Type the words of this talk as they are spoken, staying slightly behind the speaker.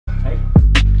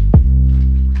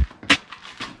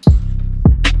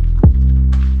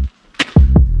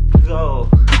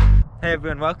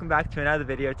everyone, welcome back to another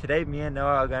video. Today me and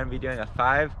Noah are going to be doing a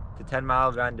 5 to 10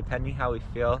 mile run depending how we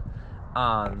feel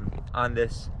on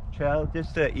this trail,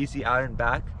 just an easy out and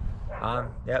back.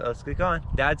 Yeah, let's get going.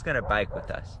 Dad's going to bike with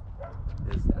us.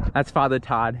 That's Father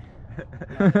Todd.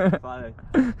 Father.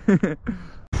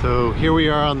 So here we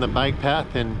are on the bike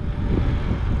path in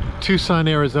Tucson,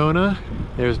 Arizona.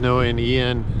 There's Noah and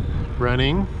Ian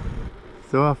running.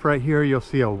 So off right here you'll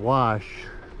see a wash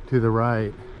to the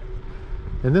right.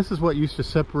 And this is what used to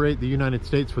separate the United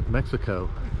States with Mexico.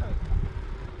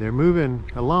 They're moving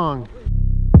along.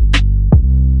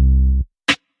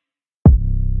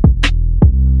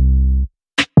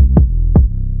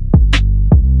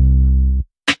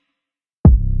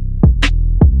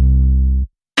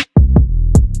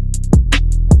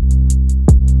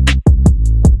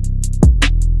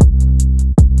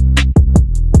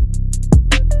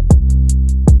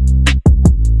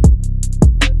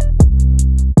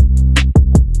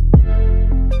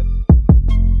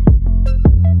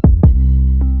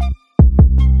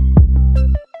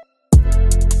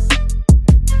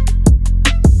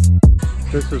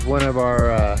 This is one of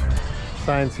our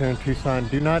signs here in Tucson.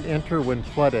 Do not enter when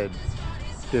flooded.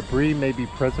 Debris may be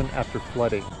present after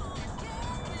flooding.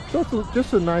 So it's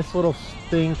just a nice little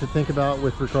thing to think about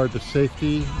with regard to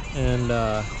safety and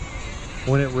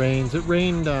when it rains. It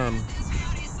rained,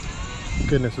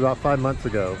 goodness, about 5 months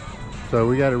ago. So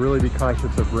we got to really be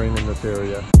cautious of rain in this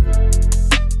area.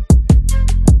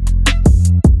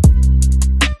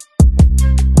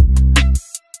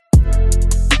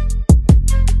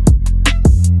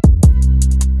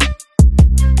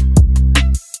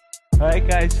 Alright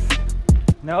guys,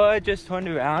 Noah just turned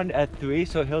around at 3,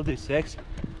 so he'll do 6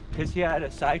 because he had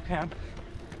a side cramp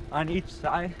on each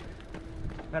side.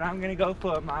 But I'm gonna go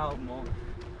for a mile more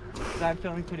because I'm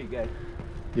feeling pretty good.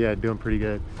 Yeah, doing pretty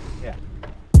good. Yeah.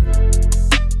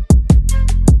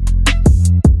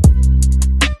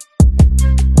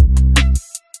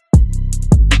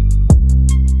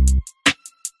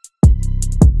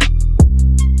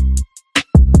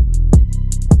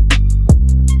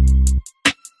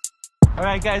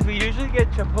 Alright guys, we usually get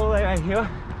Chipotle right here,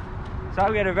 so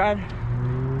I'm gonna run,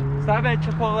 stop at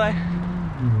Chipotle,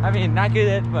 I mean not get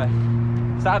it, but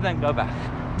stop and go back.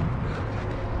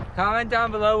 Comment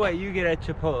down below what you get at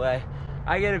Chipotle.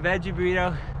 I get a veggie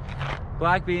burrito,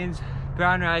 black beans,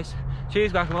 brown rice,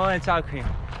 cheese, guacamole, and sour cream.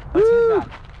 Let's get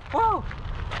back. Whoa!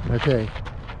 Okay,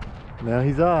 now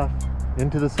he's off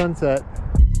into the sunset.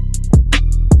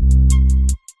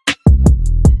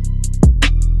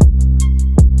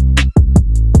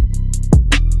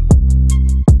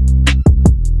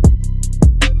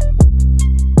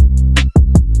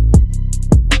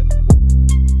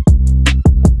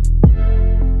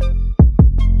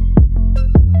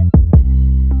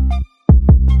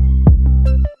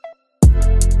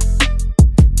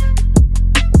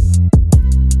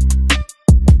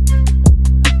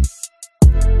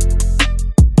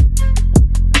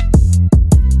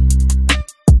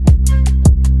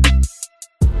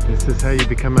 This is how you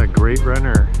become a great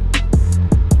runner.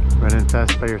 Running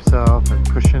fast by yourself and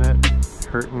pushing it,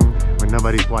 hurting when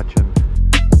nobody's watching.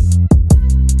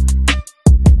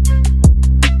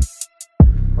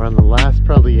 We're on the last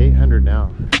probably 800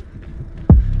 now.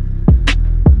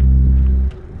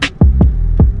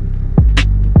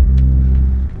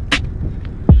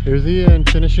 Here's Ian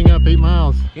finishing up 8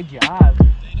 miles. Good job.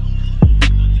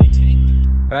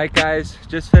 Alright guys,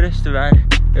 just finished the run.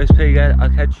 It was pretty good. I'll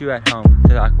catch you at home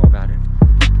to talk more about it.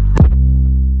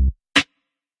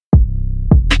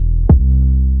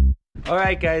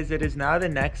 Alright guys, it is now the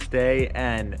next day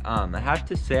and I have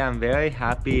to say I'm very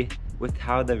happy with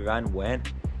how the run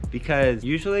went, because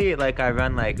usually like I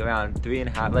run like around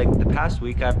 3.5, like the past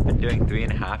week I've been doing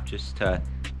 3.5 just to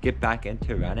get back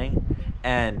into running,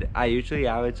 and I usually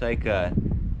average like a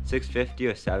 6:50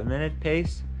 or 7-minute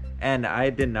pace, and I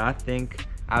did not think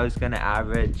I was gonna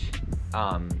average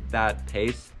that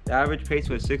pace. The average pace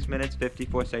was 6 minutes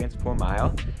 54 seconds per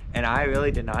mile, and I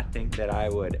really did not think that I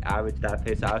would average that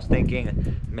pace. I was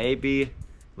thinking maybe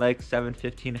like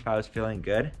 7:15 if I was feeling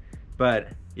good, but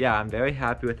yeah, I'm very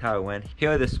happy with how it went.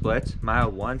 Here are the splits: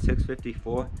 mile 1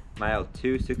 6:54, mile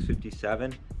 2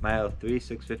 6:57, mile 3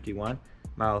 6:51,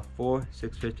 mile 4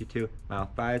 6:52, mile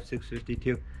 5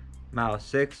 6:52, mile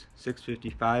 6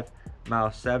 6:55,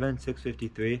 mile 7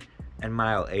 6:53, and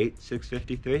mile 8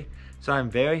 6:53. So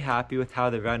I'm very happy with how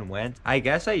the run went. I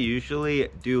guess I usually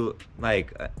do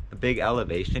like a big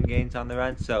elevation gains on the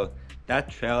run, so that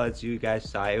trail, as you guys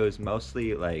saw, it was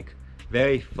mostly like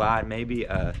very flat, maybe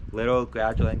a little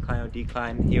gradual incline or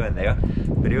decline here and there,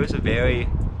 but it was a very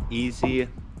easy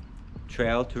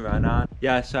trail to run on.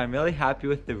 Yeah, so I'm really happy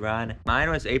with the run. Mine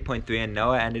was 8.3 and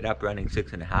Noah ended up running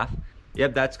 6.5.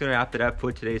 Yep, that's gonna wrap it up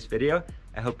for today's video.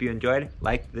 I hope you enjoyed.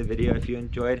 Like the video if you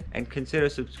enjoyed, and consider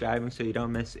subscribing so you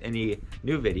don't miss any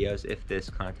new videos if this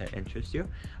content interests you.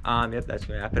 Yep, that's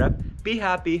gonna wrap it up. Be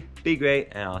happy, be great,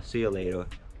 and I'll see you later.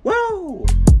 Woo!